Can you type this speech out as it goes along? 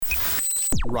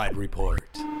Ride Report,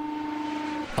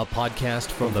 a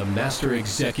podcast from the Master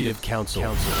Executive Council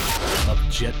of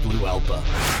JetBlue ALPA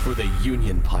for the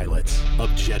union pilots of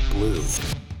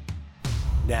JetBlue.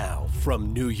 Now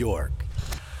from New York,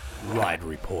 Ride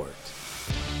Report.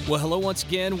 Well, hello once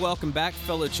again. Welcome back,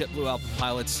 fellow JetBlue ALPA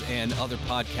pilots and other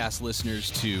podcast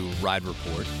listeners to Ride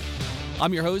Report.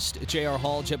 I'm your host, J.R.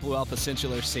 Hall, JetBlue ALPA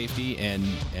Essential Air Safety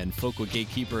and Focal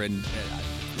Gatekeeper. And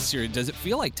Siri, does it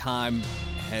feel like time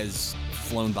has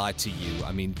flown by to you?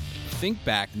 I mean, think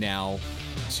back now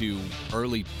to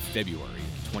early February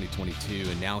 2022,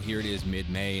 and now here it is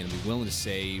mid-May, and I'd be willing to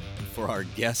say for our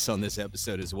guests on this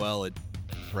episode as well, it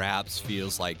perhaps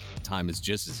feels like time is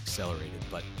just as accelerated.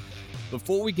 But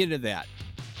before we get into that,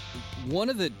 one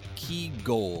of the key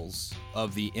goals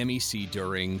of the MEC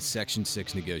during Section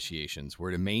 6 negotiations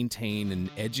were to maintain an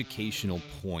educational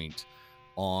point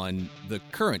on the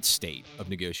current state of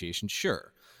negotiations,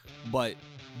 sure, but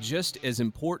just as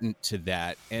important to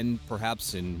that, and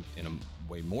perhaps in a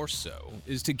way more so,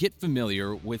 is to get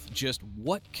familiar with just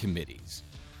what committees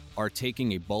are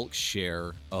taking a bulk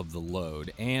share of the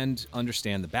load and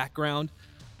understand the background,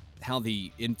 how the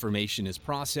information is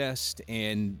processed,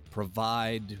 and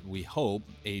provide, we hope,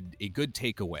 a good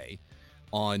takeaway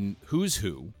on who's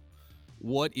who,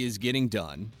 what is getting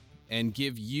done, and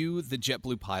give you, the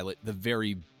JetBlue pilot, the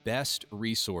very best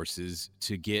resources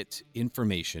to get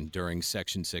information during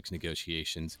Section 6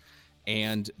 negotiations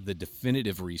and the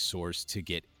definitive resource to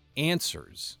get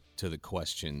answers to the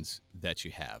questions that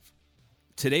you have.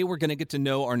 Today, we're going to get to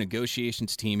know our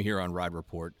negotiations team here on Ride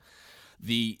Report,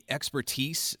 the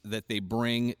expertise that they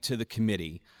bring to the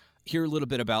committee, hear a little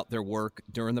bit about their work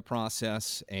during the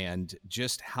process, and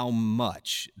just how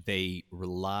much they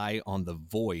rely on the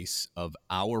voice of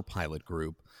our pilot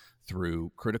group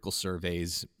through critical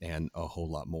surveys and a whole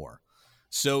lot more.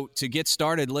 So to get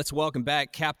started, let's welcome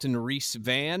back Captain Reese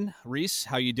Van. Reese,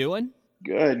 how you doing?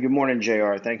 Good. Good morning,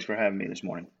 JR. Thanks for having me this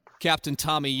morning. Captain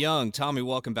Tommy Young. Tommy,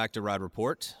 welcome back to Ride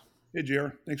Report. Hey, JR.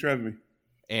 Thanks for having me.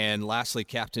 And lastly,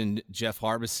 Captain Jeff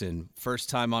Harbison. First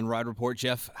time on Ride Report.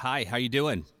 Jeff, hi. How you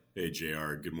doing? Hey,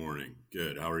 JR. Good morning.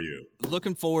 Good. How are you?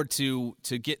 Looking forward to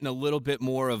getting a little bit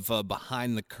more of a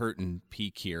behind the curtain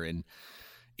peek here. And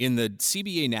in the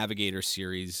CBA Navigator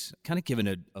series, kind of giving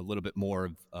a little bit more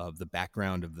of the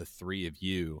background of the three of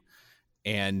you.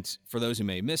 And for those who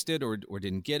may have missed it or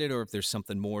didn't get it, or if there's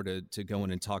something more to go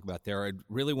in and talk about there, I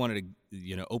really wanted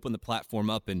to open the platform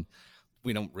up. And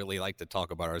we don't really like to talk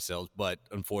about ourselves, but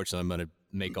unfortunately, I'm going to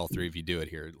make all three of you do it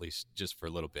here, at least just for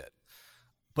a little bit.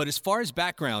 But as far as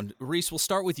background, Reese, we'll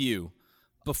start with you.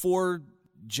 Before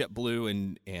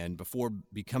JetBlue and before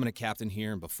becoming a captain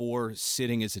here and before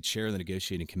sitting as a chair of the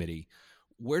negotiating committee,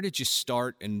 where did you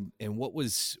start and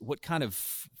what kind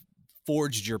of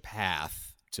forged your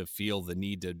path to feel the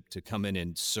need to come in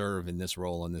and serve in this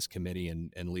role on this committee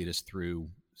and lead us through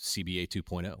CBA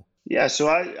 2.0? Yeah, so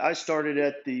I started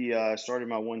started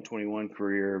my 121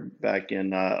 career back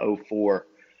in 04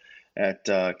 at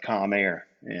ComAir,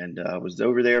 and was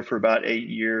over there for about 8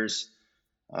 years,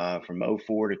 from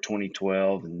 04 to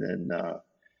 2012, and then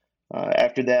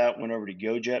after that went over to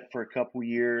GoJet for a couple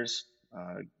years,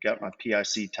 got my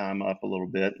PIC time up a little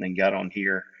bit, and then got on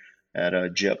here at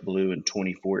JetBlue in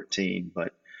 2014.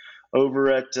 But over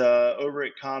at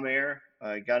ComAir,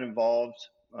 I got involved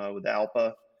with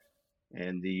ALPA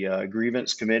and the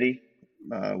grievance committee.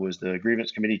 Was the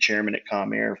grievance committee chairman at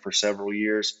ComAir for several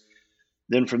years.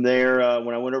 Then from there,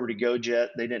 when I went over to GoJet,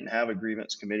 they didn't have a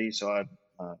grievance committee, so I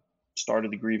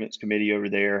started the grievance committee over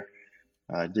there.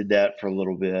 Did that for a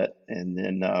little bit, and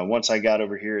then once I got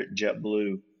over here at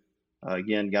JetBlue,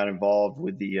 again got involved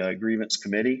with the grievance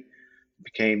committee,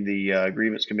 became the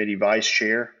grievance committee vice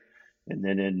chair, and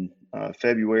then in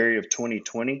February of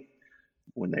 2020,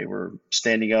 when they were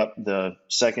standing up the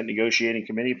second negotiating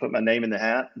committee, put my name in the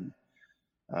hat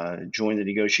and joined the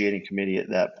negotiating committee at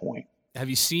that point. Have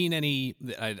you seen any,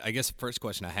 I guess the first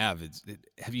question I have is,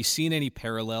 have you seen any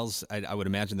parallels? I would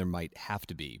imagine there might have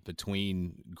to be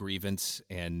between grievance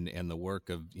and the work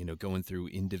of, going through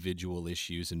individual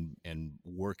issues and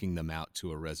working them out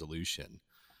to a resolution.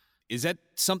 Is that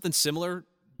something similar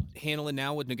handling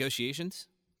now with negotiations?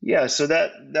 Yeah, so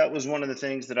that was one of the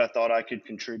things that I thought I could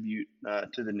contribute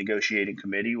to the negotiating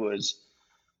committee was,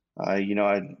 I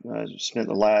spent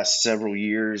the last several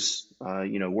years,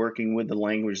 working with the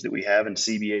language that we have in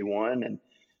CBA 1 and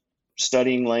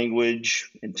studying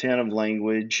language, intent of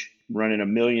language, running a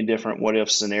million different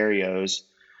what-if scenarios.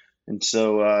 And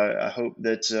so I hope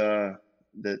that's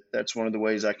one of the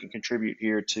ways I can contribute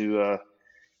here to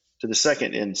the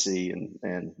second NC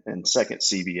and second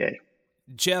CBA.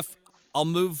 Jeff, I'll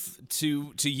move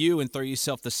to you and throw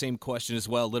yourself the same question as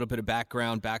well. A little bit of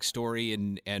background,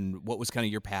 backstory, and what was kind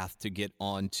of your path to get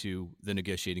onto the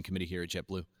negotiating committee here at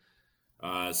JetBlue?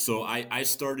 So I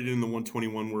started in the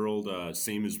 121 world,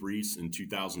 same as Reese, in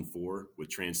 2004 with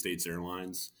Trans-States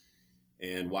Airlines.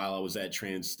 And while I was at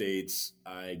Trans-States,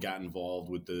 I got involved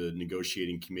with the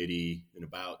negotiating committee in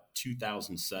about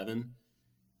 2007.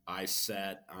 I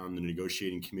sat on the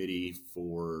negotiating committee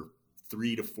for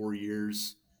 3 to 4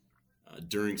 years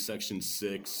during Section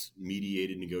 6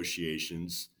 mediated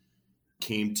negotiations.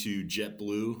 Came to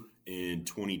JetBlue in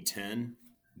 2010,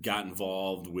 got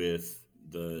involved with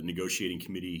the negotiating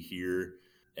committee here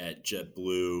at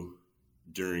JetBlue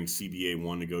during CBA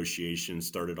 1 negotiations.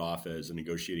 Started off as a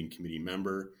negotiating committee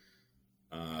member,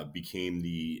 became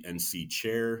the NC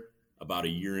chair about a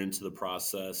year into the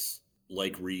process.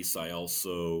 Like Reese, I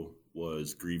also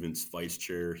was grievance vice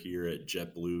chair here at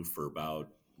JetBlue for about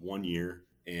 1 year.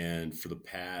 And for the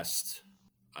past,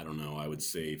 I would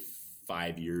say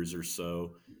 5 years or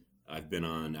so, I've been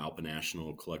on ALPA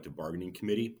National Collective Bargaining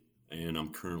Committee, and I'm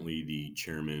currently the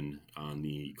chairman on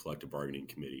the Collective Bargaining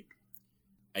Committee.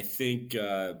 I think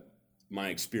my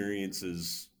experience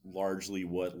is largely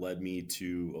what led me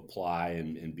to apply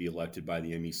and be elected by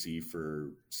the MEC for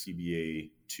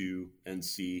CBA 2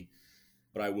 NC.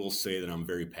 But I will say that I'm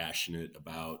very passionate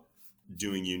about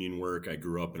doing union work. I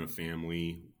grew up in a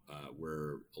family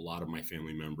where a lot of my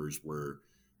family members were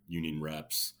union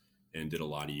reps and did a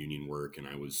lot of union work, and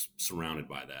I was surrounded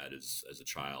by that as a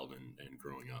child and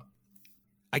growing up.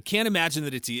 I can't imagine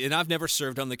that it's easy, and I've never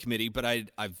served on the committee, but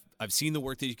I've seen the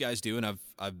work that you guys do, and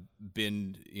I've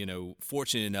been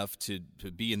fortunate enough to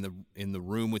be in the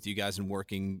room with you guys and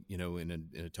working in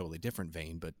a totally different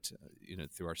vein, but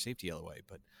through our safety LOA.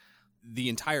 But the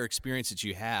entire experience that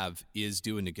you have is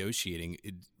doing negotiating.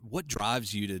 What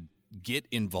drives you to get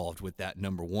involved with that,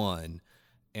 number one,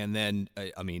 and then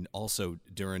also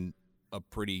during a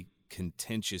pretty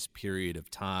contentious period of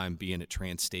time being at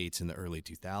Trans-States in the early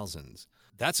 2000s.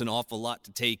 That's an awful lot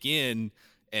to take in,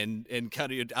 and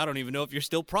kind of, I don't even know if you're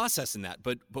still processing that.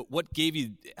 But what gave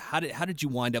you? How did you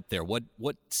wind up there? What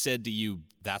said to you,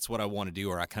 that's what I want to do,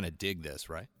 or I kind of dig this,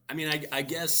 right? I mean, I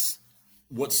guess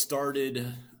what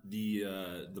started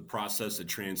the process at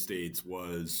Trans-States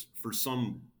was, for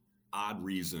some odd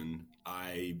reason,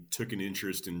 I took an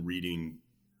interest in reading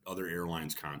other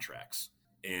airlines' contracts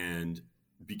and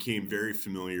became very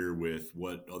familiar with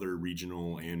what other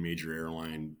regional and major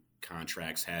airline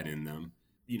contracts had in them.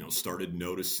 Started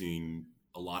noticing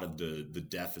a lot of the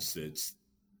deficits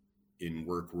in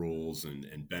work rules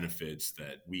and benefits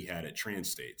that we had at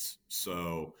Trans-States.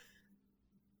 So,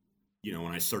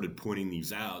 when I started pointing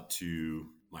these out to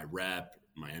my rep,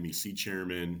 my MEC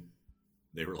chairman,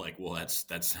 they were like, well,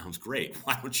 that sounds great.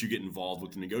 Why don't you get involved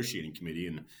with the negotiating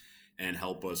committee and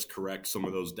help us correct some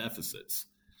of those deficits?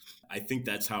 I think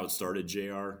that's how it started,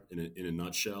 JR, in a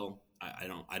nutshell.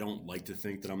 I don't like to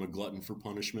think that I'm a glutton for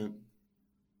punishment.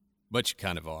 But you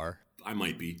kind of are. I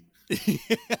might be.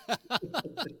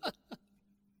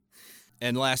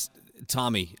 And last,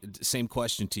 Tommy, same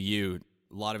question to you.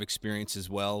 A lot of experience as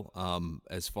well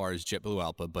as far as JetBlue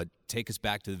ALPA, but take us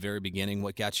back to the very beginning.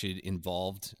 What got you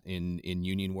involved in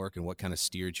union work, and what kind of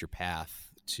steered your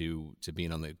path to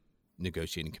being on the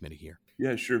negotiating committee here?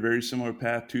 Yeah, sure. Very similar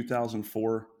path.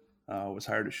 2004, was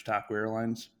hired at Chautauqua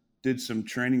Airlines. Did some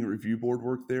training review board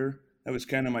work there. That was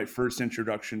kind of my first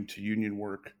introduction to union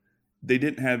work. They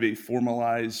didn't have a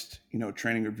formalized,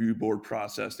 training review board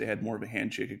process. They had more of a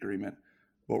handshake agreement,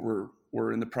 but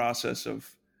we're in the process of,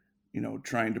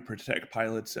 trying to protect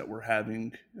pilots that were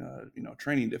having,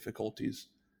 training difficulties.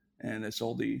 And it's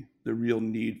all the real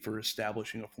need for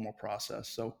establishing a formal process.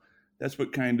 So that's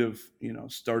what kind of,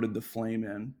 started the flame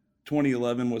in.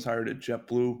 2011 was hired at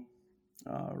JetBlue.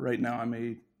 Right now I'm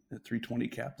a 320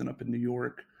 captain up in New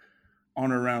York.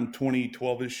 On or around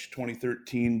 2012-ish,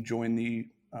 2013, joined the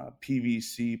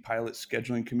PVC Pilot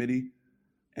Scheduling Committee.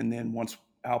 And then once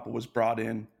ALPA was brought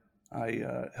in,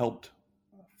 I helped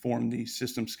form the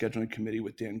System Scheduling Committee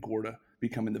with Dan Gorda,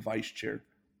 becoming the vice chair.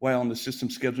 While on the System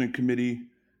Scheduling Committee,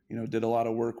 did a lot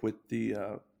of work with the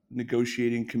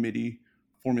negotiating committee,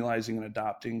 formalizing and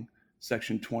adopting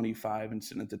Section 25 and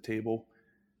sitting at the table.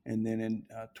 And then in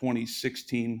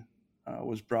 2016,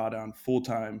 was brought on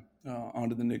full-time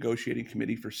onto the negotiating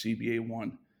committee for CBA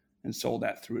 1 and saw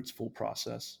that through its full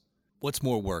process. What's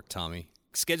more work, Tommy?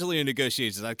 Scheduling and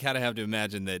negotiations, I kind of have to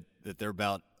imagine that they're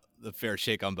about the fair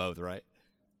shake on both, right?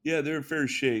 Yeah, they're a fair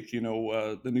shake.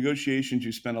 The negotiations,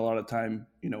 you spend a lot of time,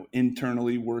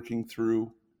 internally working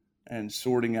through and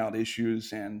sorting out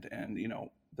issues and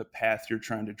the path you're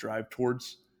trying to drive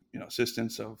towards,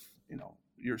 assistance of,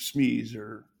 your SMEs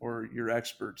or your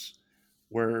experts,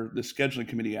 where the scheduling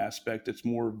committee aspect, it's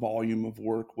more volume of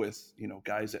work with,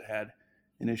 guys that had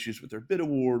issues with their bid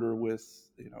award or with,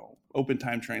 open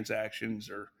time transactions,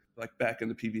 or like back in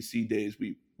the PVC days,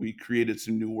 we created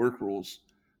some new work rules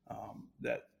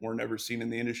that were never seen in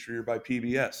the industry or by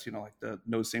PBS, like the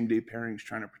no same day pairings,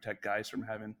 trying to protect guys from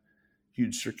having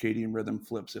huge circadian rhythm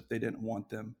flips if they didn't want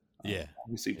them.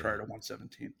 Obviously prior to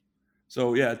 117.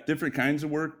 So yeah, different kinds of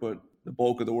work, but the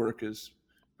bulk of the work is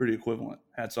pretty equivalent.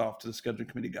 Hats off to the scheduling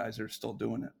committee guys that are still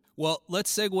doing it. Well,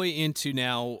 let's segue into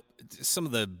now some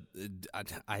of the,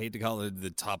 I hate to call it the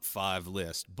top 5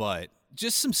 list, but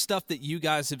just some stuff that you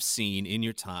guys have seen in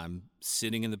your time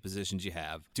sitting in the positions you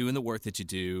have, doing the work that you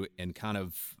do, and kind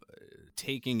of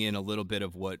taking in a little bit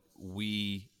of what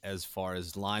we, as far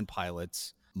as line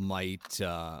pilots, might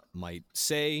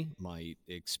say, might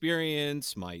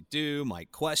experience, might do,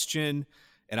 might question.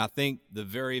 And I think the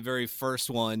very, very first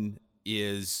one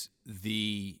is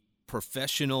the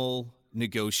professional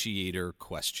negotiator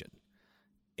question.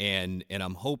 And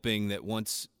I'm hoping that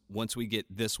once we get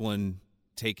this one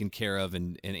taken care of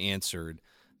and answered,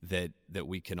 that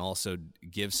we can also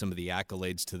give some of the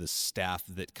accolades to the staff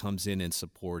that comes in and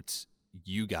supports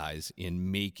you guys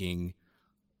in making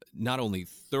not only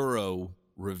thorough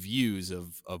reviews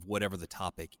of whatever the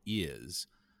topic is,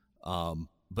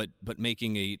 but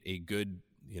making a good,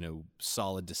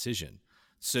 solid decision.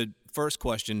 So first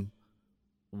question,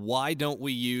 why don't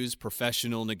we use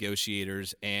professional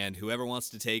negotiators? And whoever wants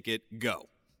to take it, go.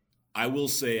 I will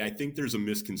say, I think there's a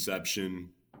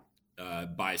misconception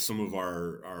by some of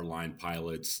our line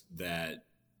pilots that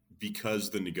because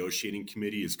the negotiating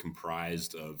committee is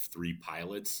comprised of 3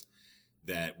 pilots,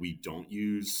 that we don't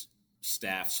use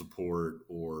staff support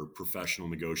or professional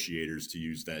negotiators, to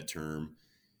use that term.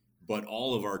 But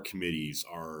all of our committees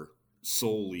are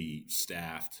solely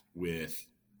staffed with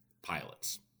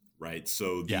pilots, right?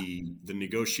 So the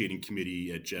negotiating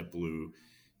committee at JetBlue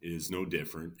is no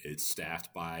different. It's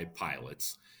staffed by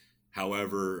pilots.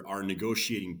 However, our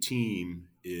negotiating team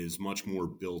is much more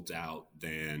built out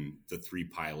than the 3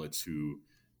 pilots who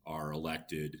are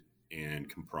elected and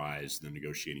comprise the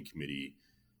negotiating committee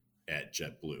at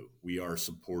JetBlue. We are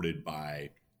supported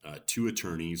by 2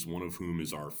 attorneys, one of whom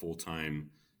is our full-time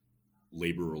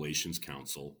labor relations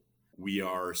counsel. We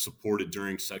are supported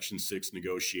during Section 6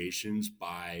 negotiations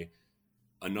by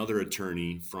another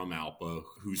attorney from ALPA,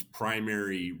 whose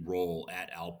primary role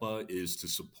at ALPA is to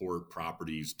support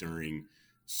properties during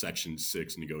Section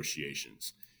 6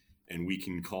 negotiations. And we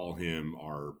can call him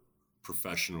our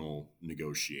professional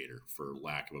negotiator, for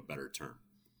lack of a better term.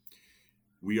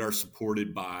 We are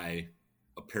supported by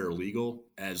a paralegal,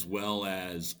 as well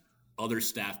as other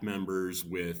staff members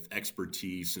with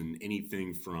expertise in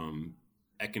anything from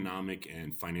economic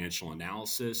and financial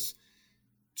analysis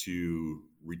to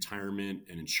retirement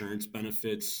and insurance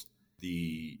benefits.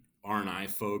 The R&I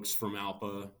folks from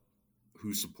ALPA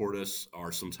who support us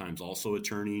are sometimes also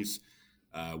attorneys.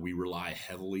 We rely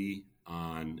heavily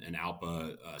on an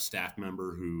ALPA staff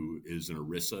member who is an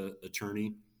ERISA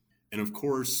attorney. And of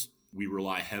course, we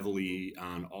rely heavily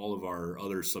on all of our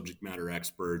other subject matter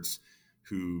experts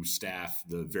who staff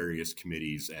the various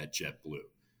committees at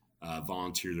JetBlue,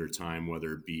 volunteer their time,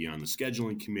 whether it be on the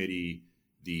scheduling committee,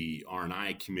 the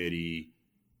R&I committee,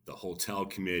 the hotel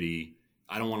committee.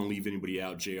 I don't want to leave anybody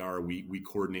out, JR. We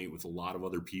coordinate with a lot of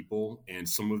other people, and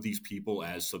some of these people,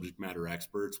 as subject matter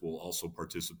experts, will also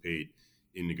participate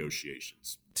in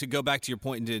negotiations. To go back to your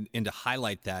point and to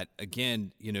highlight that,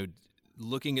 again,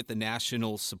 looking at the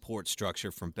national support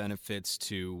structure from benefits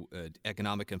to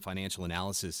economic and financial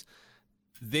analysis,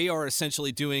 they are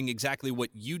essentially doing exactly what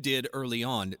you did early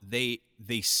on. They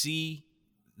see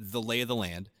the lay of the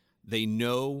land. They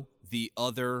know the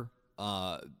other.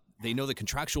 They know the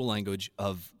contractual language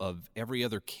of every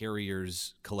other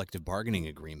carrier's collective bargaining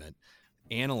agreement,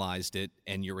 analyzed it,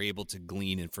 and you're able to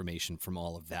glean information from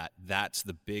all of that. That's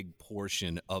the big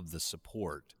portion of the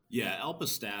support. Yeah, ALPA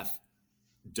staff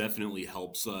definitely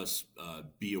helps us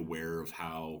be aware of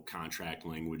how contract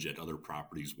language at other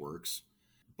properties works.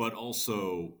 But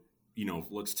also,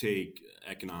 let's take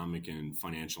economic and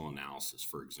financial analysis,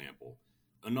 for example.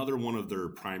 Another one of their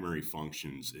primary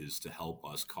functions is to help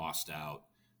us cost out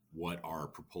what our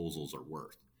proposals are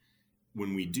worth.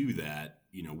 When we do that,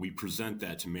 we present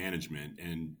that to management,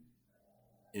 and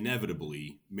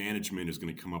inevitably, management is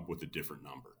going to come up with a different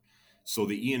number. So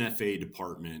the ENFA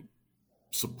department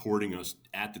supporting us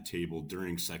at the table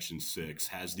during Section 6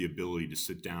 has the ability to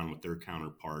sit down with their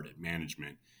counterpart at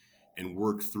management and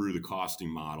work through the costing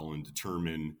model and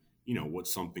determine, what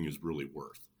something is really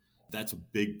worth. That's a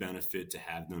big benefit to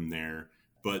have them there.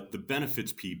 But the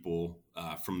benefits people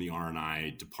from the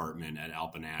R&I department at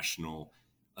ALPA National,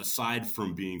 aside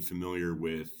from being familiar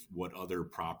with what other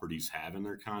properties have in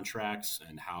their contracts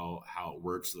and how it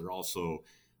works, they're also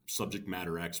subject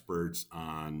matter experts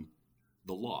on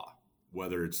the law,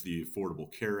 whether it's the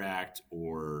Affordable Care Act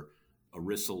or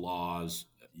ERISA laws,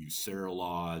 USERRA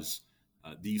laws.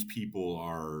 These people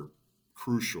are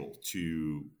crucial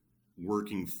to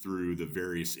working through the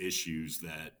various issues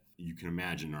that you can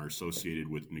imagine are associated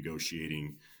with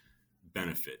negotiating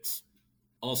benefits.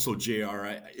 Also, JR,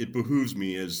 it behooves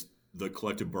me as the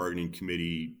collective bargaining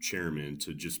committee chairman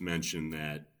to just mention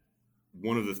that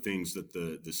one of the things that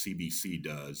the CBC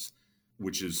does,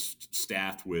 which is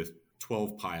staffed with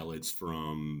 12 pilots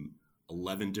from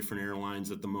 11 different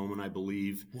airlines at the moment, I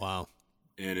believe. Wow.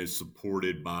 And is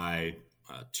supported by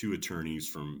 2 attorneys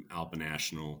from ALPA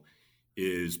National,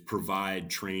 is provide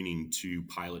training to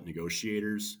pilot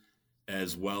negotiators,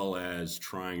 as well as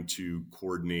trying to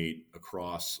coordinate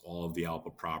across all of the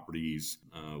ALPA properties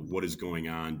what is going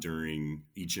on during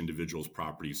each individual's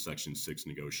property's Section 6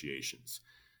 negotiations.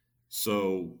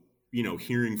 So,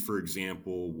 hearing, for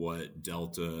example, what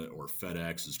Delta or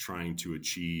FedEx is trying to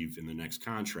achieve in the next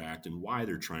contract and why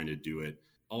they're trying to do it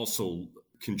also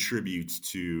contributes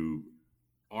to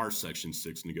our Section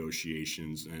 6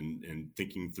 negotiations and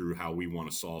thinking through how we want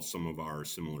to solve some of our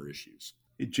similar issues.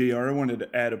 Hey, JR, I wanted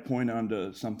to add a point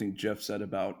onto something Jeff said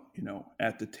about,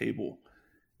 at the table.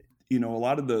 A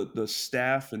lot of the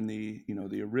staff and the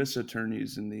ERISA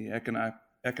attorneys and the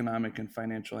economic and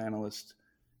financial analysts,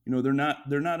 they're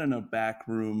not in a back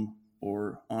room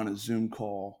or on a Zoom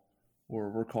call, or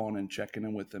we're calling and checking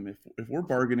in with them. If we're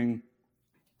bargaining,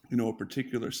 a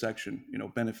particular section,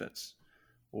 benefits,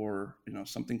 or,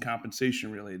 something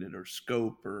compensation related or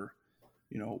scope or,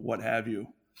 what have you,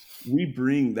 we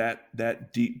bring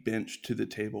that deep bench to the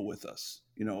table with us.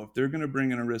 If they're going to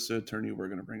bring an ERISA attorney, we're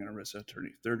going to bring an ERISA attorney.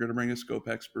 If they're going to bring a scope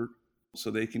expert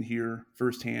so they can hear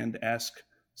firsthand, ask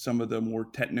some of the more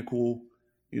technical,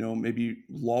 maybe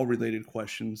law-related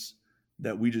questions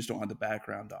that we just don't have the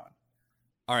background on.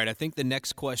 All right, I think the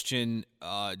next question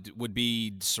would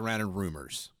be surrounding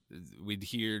rumors. We'd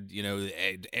hear,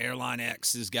 airline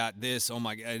X has got this. Oh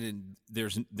my God! And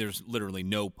there's literally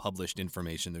no published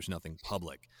information. There's nothing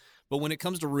public. But when it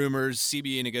comes to rumors,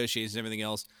 CBA negotiations, and everything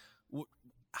else,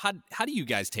 how do you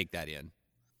guys take that in?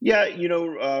 Yeah,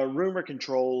 rumor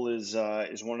control is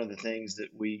one of the things that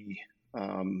we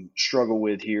struggle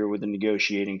with here with the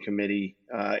negotiating committee.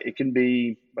 It can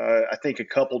be, I think, a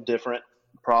couple different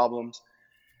problems.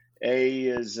 A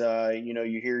is,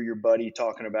 you hear your buddy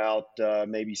talking about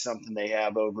maybe something they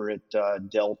have over at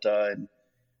Delta,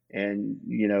 and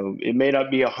it may not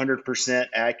be 100%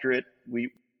 accurate.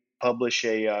 We publish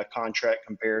a contract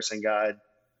comparison guide,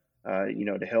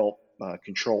 to help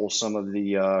control some of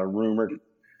the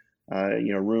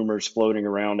rumors floating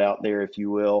around out there, if you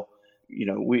will.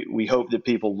 We hope that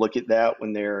people look at that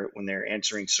when they're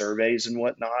answering surveys and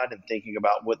whatnot, and thinking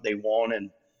about what they want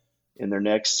in their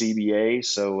next CBA,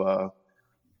 so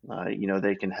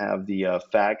they can have the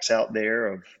facts out there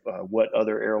of what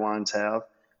other airlines have.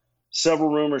 Several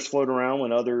rumors float around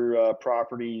when other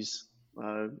properties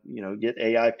get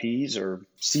AIPs or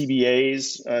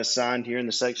CBAs signed here in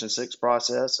the Section 6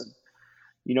 process, and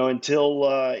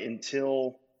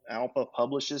until ALPA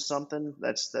publishes something,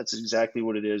 that's exactly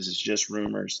what it is. It's just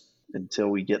rumors until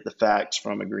we get the facts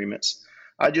from agreements.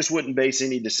 I just wouldn't base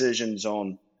any decisions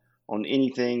on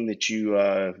anything that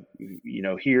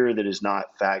you hear that is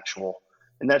not factual,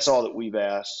 and that's all that we've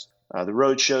asked. The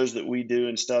road shows that we do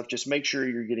and stuff, just make sure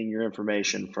you're getting your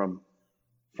information from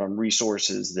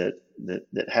resources that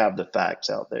have the facts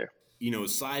out there.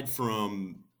 Aside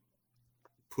from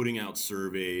putting out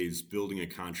surveys, building a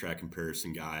contract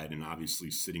comparison guide, and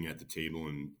obviously sitting at the table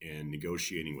and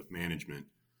negotiating with management,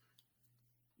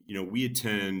 we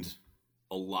attend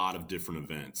a lot of different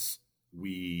events.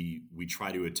 We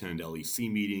try to attend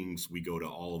LEC meetings. We go to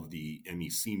all of the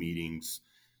MEC meetings,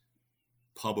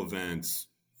 pub events,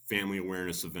 family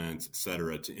awareness events, et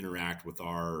cetera, to interact with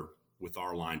our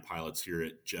line pilots here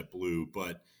at JetBlue.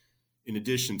 But in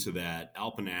addition to that,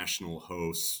 ALPA National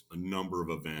hosts a number of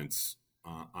events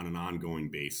on an ongoing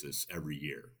basis every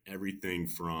year. Everything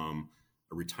from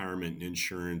a retirement and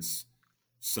insurance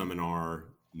seminar,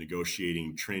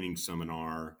 negotiating training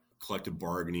seminar, collective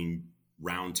bargaining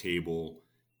roundtable.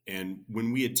 And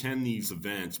when we attend these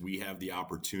events, we have the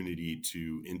opportunity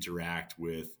to interact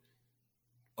with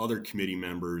other committee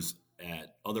members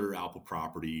at other ALPA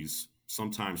properties,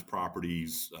 sometimes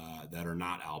properties that are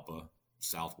not ALPA,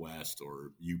 Southwest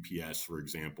or UPS, for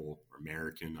example, or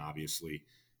American, obviously,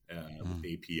 with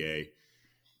APA.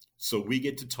 So we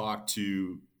get to talk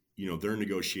to, their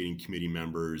negotiating committee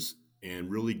members and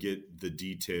really get the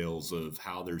details of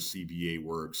how their CBA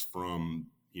works from,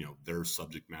 their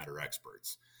subject matter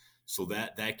experts. So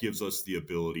that gives us the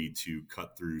ability to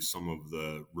cut through some of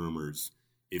the rumors,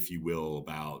 if you will,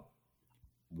 about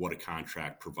what a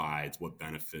contract provides, what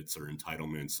benefits or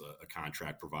entitlements a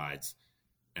contract provides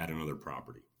at another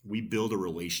property. We build a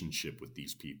relationship with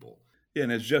these people. Yeah,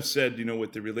 and as Jeff said,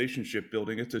 with the relationship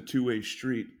building, it's a two-way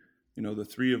street. The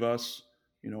three of us,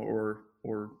 or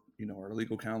our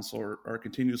legal counsel are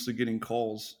continuously getting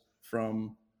calls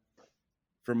from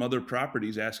other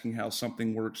properties asking how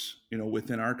something works,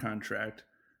 within our contract,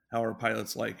 how our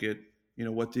pilots like it,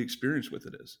 what the experience with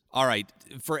it is. All right.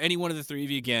 For any one of the three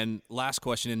of you, again, last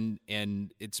question,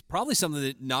 and it's probably something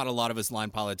that not a lot of us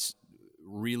line pilots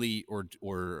really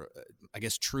or I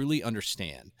guess truly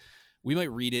understand. We might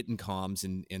read it in comms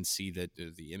and see that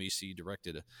the MEC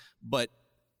directed it, but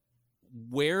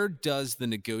where does the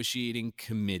negotiating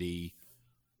committee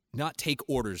not take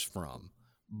orders from,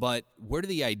 but where do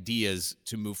the ideas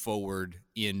to move forward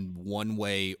in one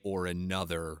way or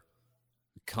another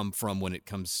come from when it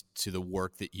comes to the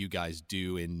work that you guys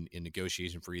do in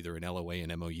negotiation for either an LOA,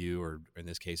 an MOU, or in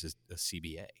this case, a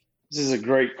CBA? This is a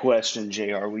great question,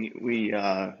 JR. We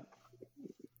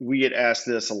get asked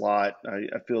this a lot.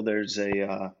 I feel there's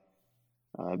a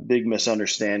big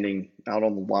misunderstanding out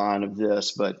on the line of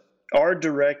this, but our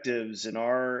directives and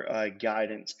our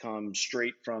guidance come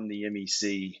straight from the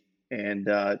MEC. And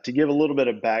to give a little bit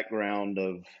of background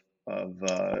of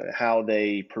how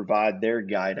they provide their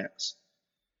guidance,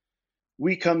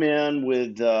 we come in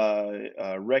with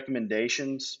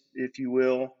recommendations, if you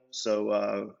will.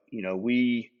 So,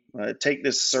 we take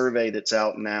this survey that's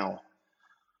out now.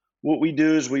 What we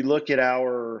do is we look at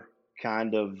our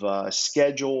kind of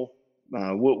schedule,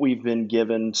 what we've been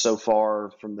given so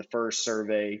far from the first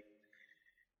survey.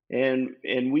 And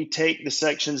we take the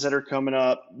sections that are coming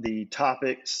up, the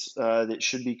topics that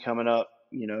should be coming up,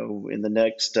 in the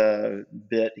next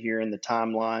bit here in the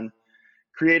timeline,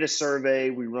 create a survey.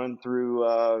 We run through,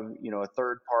 a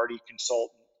third-party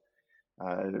consultant,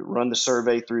 run the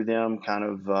survey through them, kind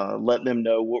of let them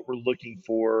know what we're looking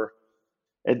for.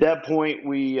 At that point,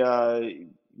 we,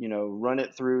 run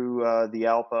it through the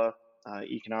ALPA,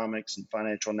 Economics and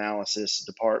Financial Analysis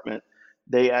Department.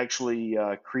 They actually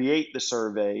create the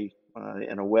survey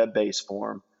in a web-based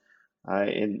form,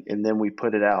 and then we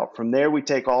put it out. From there, we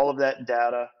take all of that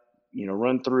data,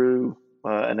 run through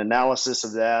an analysis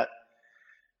of that.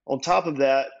 On top of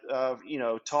that,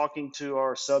 talking to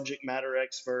our subject matter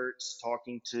experts,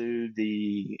 talking to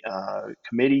the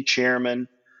committee chairman,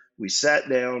 we sat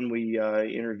down, we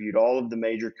interviewed all of the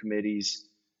major committees,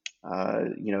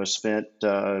 spent,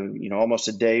 almost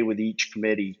a day with each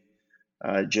committee,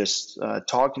 just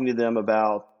talking to them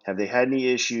about, have they had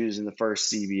any issues in the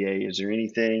first CBA? Is there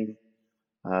anything,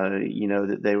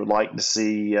 that they would like to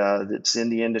see that's in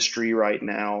the industry right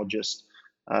now? Just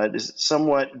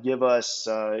somewhat give us,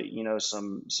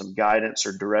 some guidance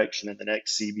or direction in the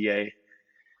next CBA.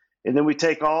 And then we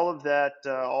take all of that,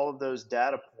 all of those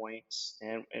data points,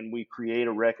 and we create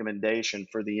a recommendation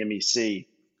for the MEC.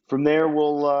 From there,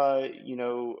 we'll,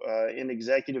 in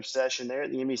executive session there at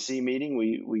the MEC meeting,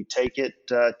 we take it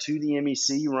to the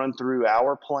MEC, run through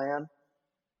our plan.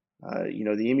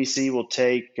 The MEC will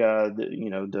take,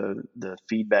 the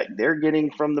feedback they're getting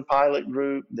from the pilot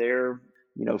group, their,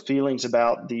 feelings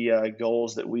about the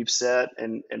goals that we've set,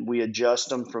 and we adjust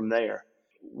them from there.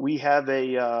 We have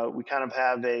our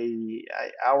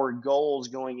goals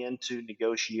going into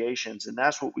negotiations, and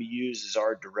that's what we use as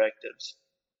our directives.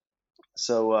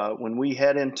 So when we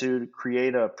head into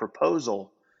create a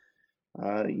proposal,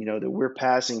 that we're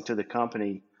passing to the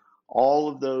company, all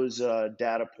of those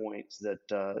data points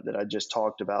that I just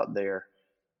talked about there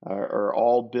are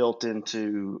all built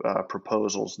into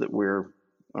proposals that we're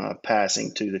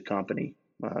passing to the company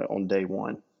on day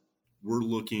one. We're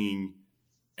looking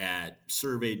at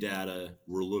survey data.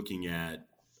 We're looking at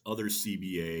other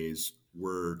CBAs.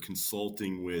 We're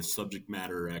consulting with subject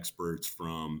matter experts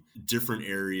from different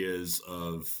areas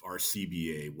of our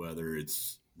CBA, whether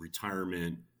it's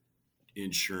retirement,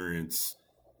 insurance,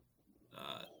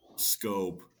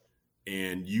 scope,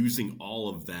 and using all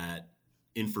of that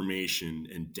information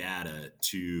and data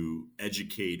to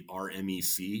educate our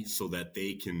MEC so that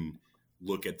they can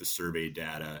look at the survey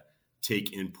data,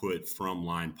 take input from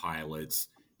line pilots,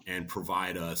 and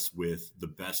provide us with the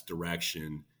best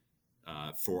direction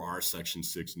for our Section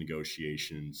 6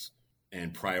 negotiations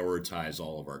and prioritize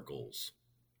all of our goals.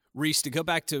 Reese, to go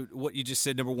back to what you just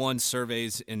said, number one,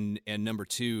 surveys, and number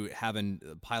two, having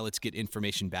pilots get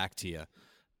information back to you.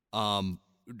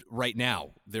 Right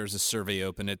now, there's a survey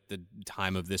open at the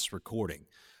time of this recording.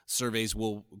 Surveys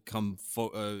will come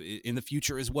in the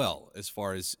future as well, as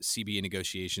far as CBA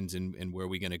negotiations and where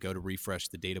we're going to go to refresh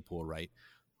the data pool, right?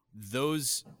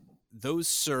 Those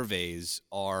surveys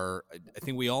are, I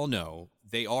think we all know,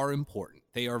 they are important.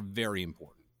 They are very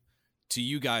important to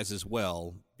you guys as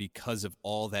well because of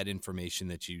all that information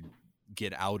that you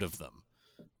get out of them.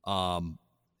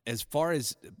 As far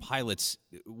as pilots,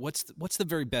 what's the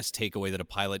very best takeaway that a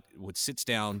pilot sits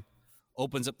down,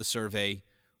 opens up the survey?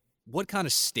 What kind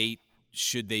of state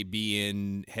should they be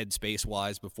in headspace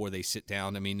wise before they sit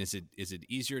down? I mean, is it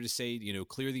easier to say,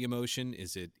 clear the emotion?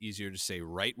 Is it easier to say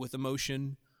write with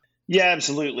emotion? Yeah,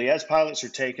 absolutely. As pilots are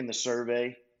taking the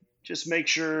survey, just make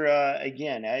sure,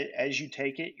 again, as you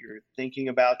take it, you're thinking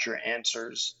about your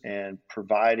answers and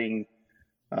providing,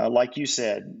 like you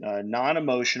said,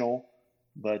 non-emotional,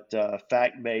 but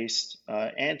fact-based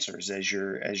answers as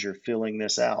you're filling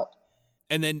this out.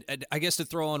 And then I guess to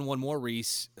throw on one more,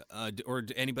 Reese, or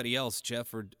anybody else,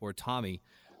 Jeff or Tommy,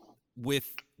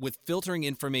 with filtering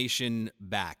information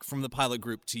back from the pilot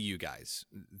group to you guys,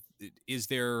 is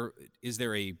there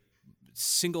a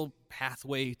single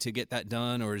pathway to get that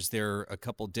done, or is there a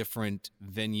couple different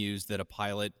venues that a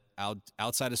pilot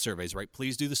outside of surveys, right?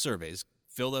 Please do the surveys,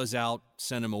 fill those out,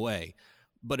 send them away.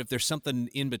 But if there's something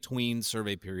in between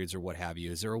survey periods or what have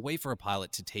you, is there a way for a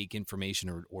pilot to take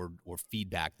information or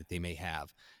feedback that they may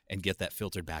have and get that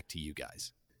filtered back to you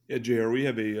guys? Yeah, JR, we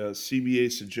have a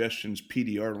CBA suggestions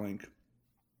PDR link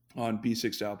on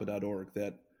b6alpha.org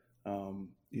that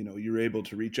you're able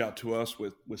to reach out to us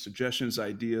with suggestions,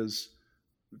 ideas.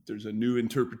 If there's a new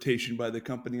interpretation by the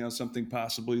company on something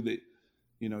possibly that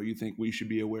you think we should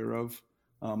be aware of.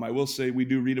 I will say we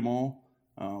do read them all,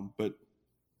 but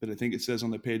I think it says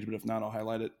on the page, but if not, I'll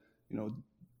highlight it.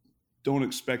 Don't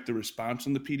expect a response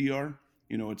on the PDR.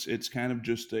 It's kind of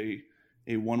just a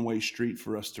one-way street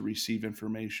for us to receive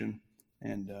information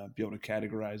and be able to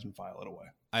categorize and file it away.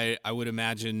 I would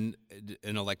imagine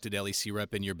an elected LEC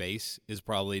rep in your base is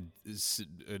probably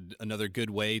another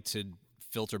good way to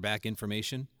filter back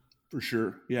information. For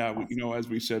sure. Yeah. As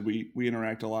we said, we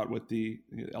interact a lot with the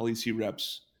LEC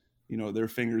reps. Their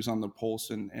fingers on the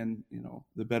pulse and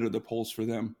the better the pulse for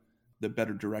them, the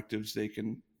better directives they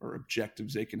can or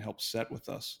objectives they can help set with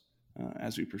us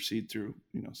as we proceed through,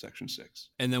 Section 6.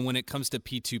 And then when it comes to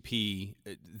P2P,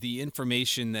 the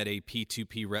information that a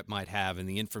P2P rep might have and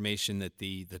the information that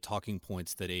the talking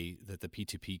points that the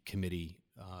P2P committee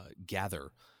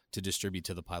gather to distribute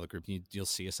to the pilot group, you'll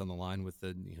see us on the line with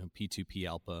the P2P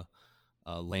ALPA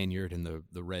lanyard and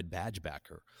the red badge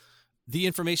backer. The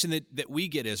information that we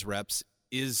get as reps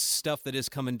is stuff that is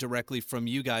coming directly from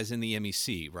you guys in the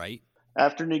MEC, right?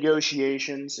 After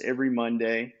negotiations, every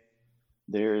Monday,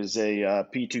 there is a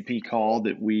P2P call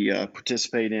that we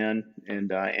participate in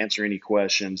and answer any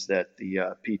questions that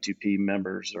the P2P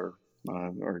members or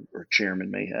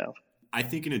chairman may have. I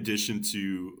think in addition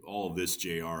to all of this,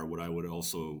 JR, what I would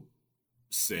also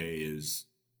say is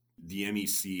the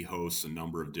MEC hosts a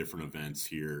number of different events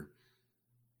here,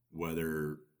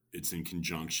 whether it's in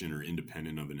conjunction or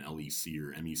independent of an LEC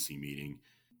or MEC meeting.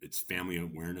 It's family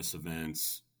awareness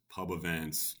events, pub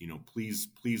events.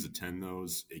 Please attend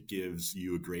those. It gives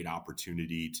you a great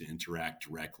opportunity to interact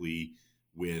directly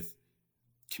with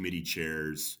committee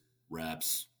chairs,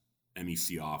 reps,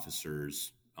 MEC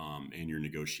officers, and your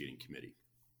negotiating committee.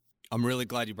 I'm really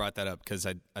glad you brought that up because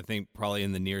I think probably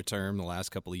in the near term, the last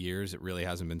couple of years, it really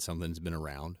hasn't been something that's been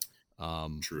around.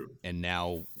 True. And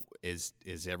now is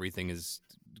everything is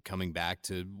coming back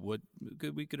to what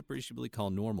we could appreciably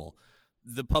call normal.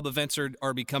 The pub events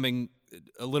are becoming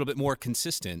a little bit more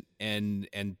consistent and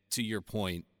to your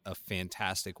point, a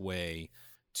fantastic way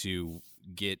to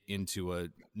get into a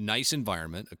nice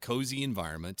environment, a cozy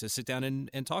environment to sit down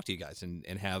and talk to you guys and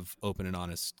have open and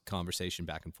honest conversation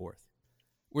back and forth.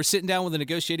 We're sitting down with the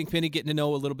negotiating committee, getting to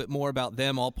know a little bit more about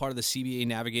them. All part of the CBA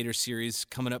Navigator series.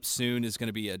 Coming up soon is going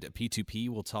to be a P2P.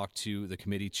 We'll talk to the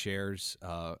committee chairs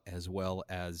as well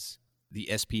as the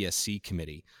SPSC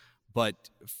committee. But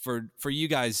for you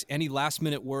guys, any last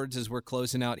minute words as we're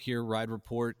closing out here, Ride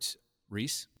Report,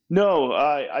 Reese? No,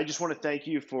 I just want to thank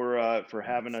you for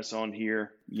having us on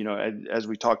here. As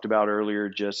we talked about earlier,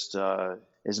 just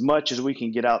as much as we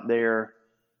can get out there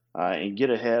and get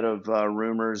ahead of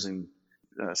rumors and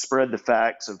spread the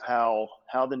facts of how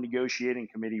the negotiating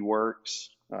committee works,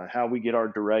 how we get our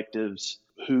directives,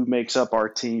 who makes up our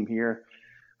team here.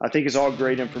 I think it's all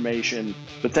great information,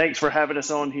 but thanks for having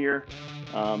us on here.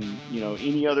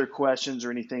 Any other questions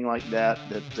or anything like that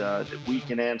we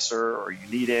can answer or you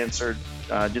need answered,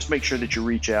 just make sure that you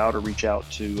reach out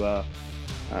to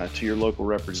your local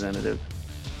representative.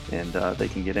 and they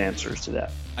can get answers to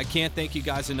that. I can't thank you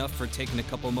guys enough for taking a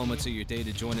couple moments of your day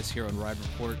to join us here on Ride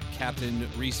Report. Captain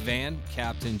Reese Van,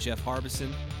 Captain Jeff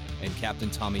Harbison, and Captain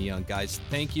Tommy Young. Guys,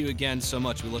 thank you again so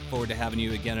much. We look forward to having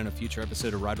you again in a future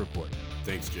episode of Ride Report.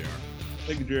 Thanks, JR.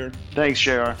 Thank you, Jared. Thanks,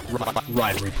 JR.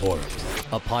 Ride Report,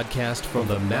 a podcast from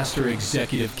the Master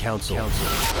Executive Council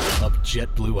of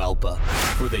JetBlue ALPA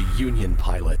for the union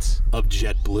pilots of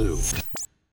JetBlue.